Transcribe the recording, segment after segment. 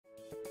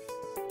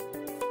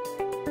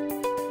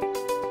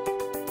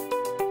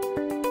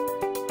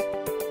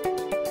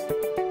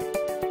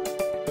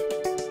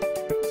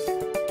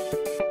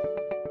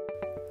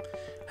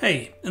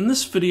Hey, in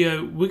this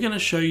video we're going to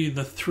show you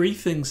the 3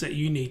 things that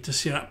you need to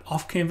set up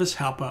Offcanvas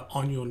Helper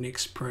on your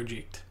next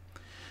project.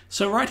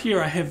 So right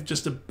here I have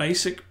just a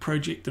basic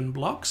project in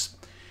blocks,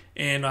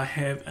 and I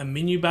have a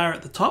menu bar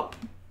at the top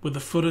with a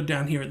footer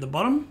down here at the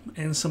bottom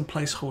and some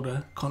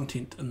placeholder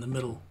content in the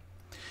middle.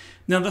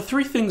 Now the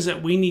 3 things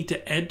that we need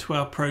to add to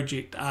our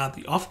project are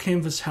the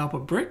Offcanvas Helper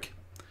brick,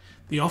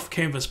 the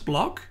Offcanvas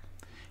block,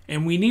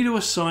 and we need to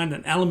assign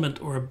an element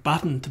or a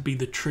button to be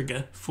the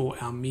trigger for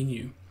our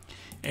menu.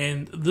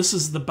 And this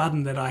is the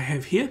button that I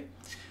have here.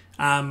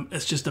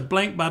 It's just a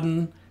blank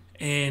button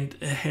and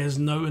it has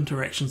no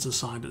interactions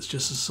assigned. It's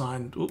just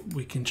assigned,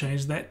 we can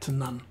change that to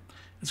none.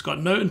 It's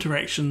got no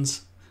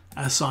interactions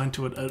assigned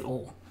to it at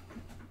all.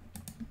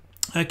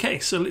 Okay,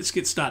 so let's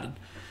get started.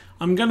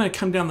 I'm going to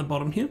come down the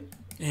bottom here,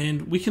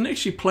 and we can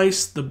actually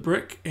place the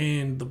brick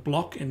and the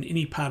block in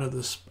any part of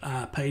this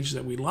page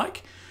that we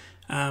like.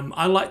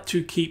 I like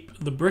to keep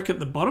the brick at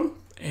the bottom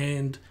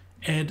and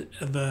add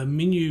the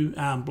menu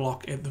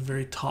block at the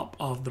very top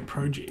of the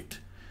project.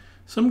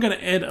 So I'm going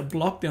to add a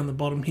block down the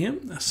bottom here,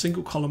 a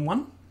single column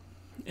one.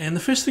 And the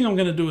first thing I'm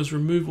going to do is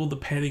remove all the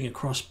padding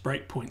across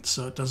breakpoints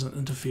so it doesn't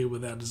interfere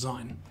with our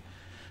design.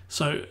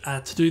 So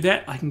to do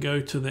that, I can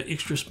go to the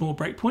extra small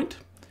breakpoint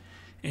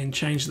and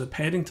change the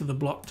padding to the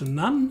block to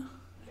none,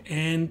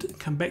 and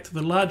come back to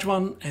the large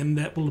one, and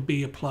that will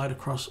be applied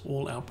across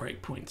all our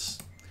breakpoints.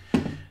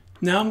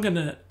 Now I'm going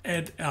to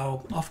add our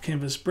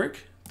Offcanvas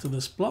brick to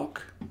this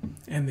block,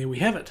 and there we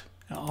have it,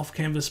 our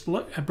Offcanvas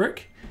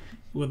brick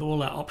with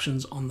all our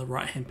options on the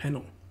right hand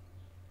panel.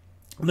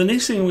 The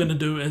next thing we're going to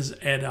do is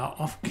add our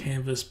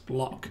Offcanvas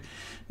block.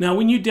 Now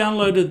when you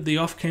downloaded the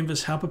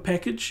Offcanvas Helper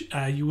package,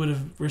 you would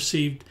have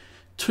received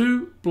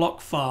 2 block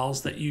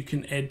files that you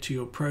can add to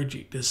your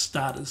project as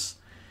starters.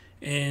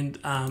 And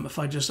if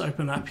I just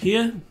open up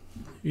here,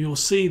 you'll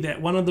see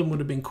that one of them would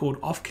have been called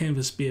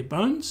Offcanvas Bare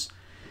Bones,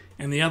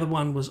 and the other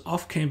one was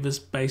Offcanvas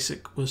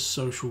Basic with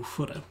Social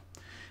Footer.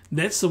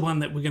 That's the one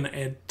that we're going to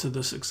add to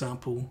this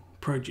example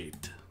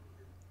project.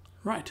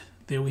 Right,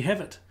 there we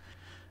have it.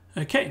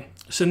 Okay,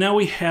 so now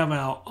we have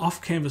our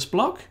Offcanvas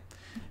block,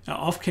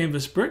 our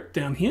Offcanvas brick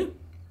down here.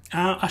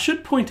 I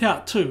should point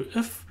out too,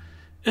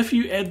 if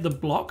you add the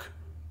block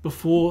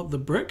before the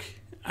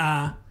brick,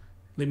 let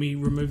me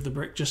remove the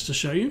brick just to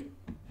show you,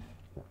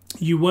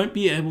 you won't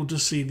be able to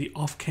see the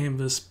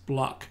Offcanvas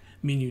block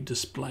menu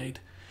displayed.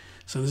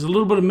 So there's a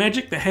little bit of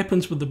magic that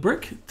happens with the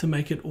brick to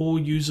make it all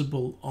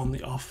usable on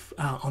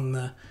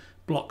the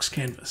blocks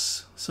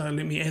canvas. So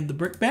let me add the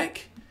brick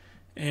back,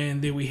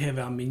 and there we have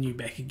our menu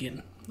back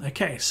again.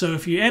 Okay, so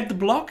if you add the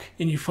block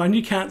and you find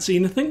you can't see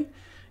anything,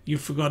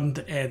 you've forgotten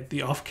to add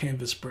the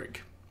Offcanvas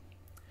brick.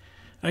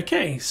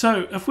 Okay,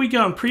 so if we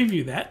go and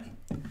preview that,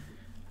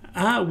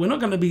 we're not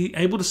going to be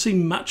able to see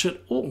much at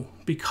all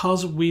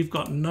because we've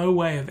got no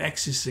way of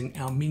accessing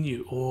our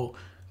menu or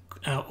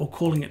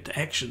calling it to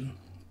action,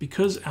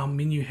 because our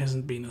menu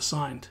hasn't been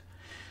assigned.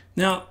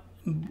 Now,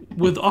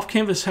 with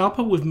Offcanvas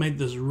Helper, we've made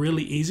this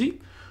really easy.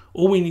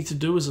 All we need to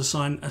do is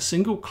assign a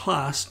single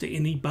class to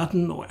any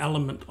button or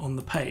element on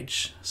the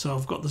page. So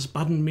I've got this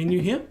button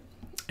menu here,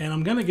 and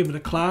I'm going to give it a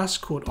class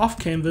called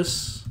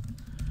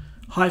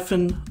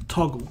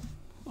Offcanvas-toggle.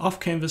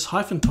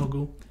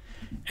 Offcanvas-toggle,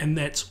 and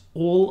that's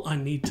all I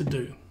need to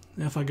do.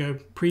 Now if I go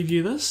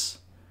preview this,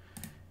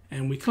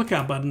 and we click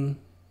our button,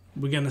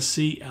 we're going to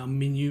see our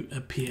menu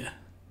appear.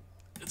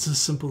 It's as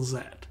simple as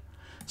that.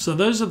 So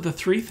those are the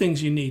 3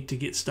 things you need to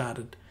get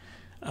started.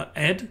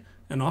 Add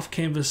an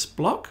Offcanvas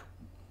block,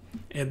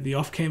 add the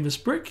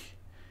Offcanvas brick,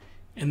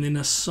 and then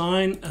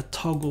assign a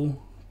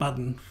toggle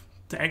button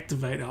to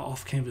activate our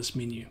Offcanvas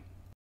menu.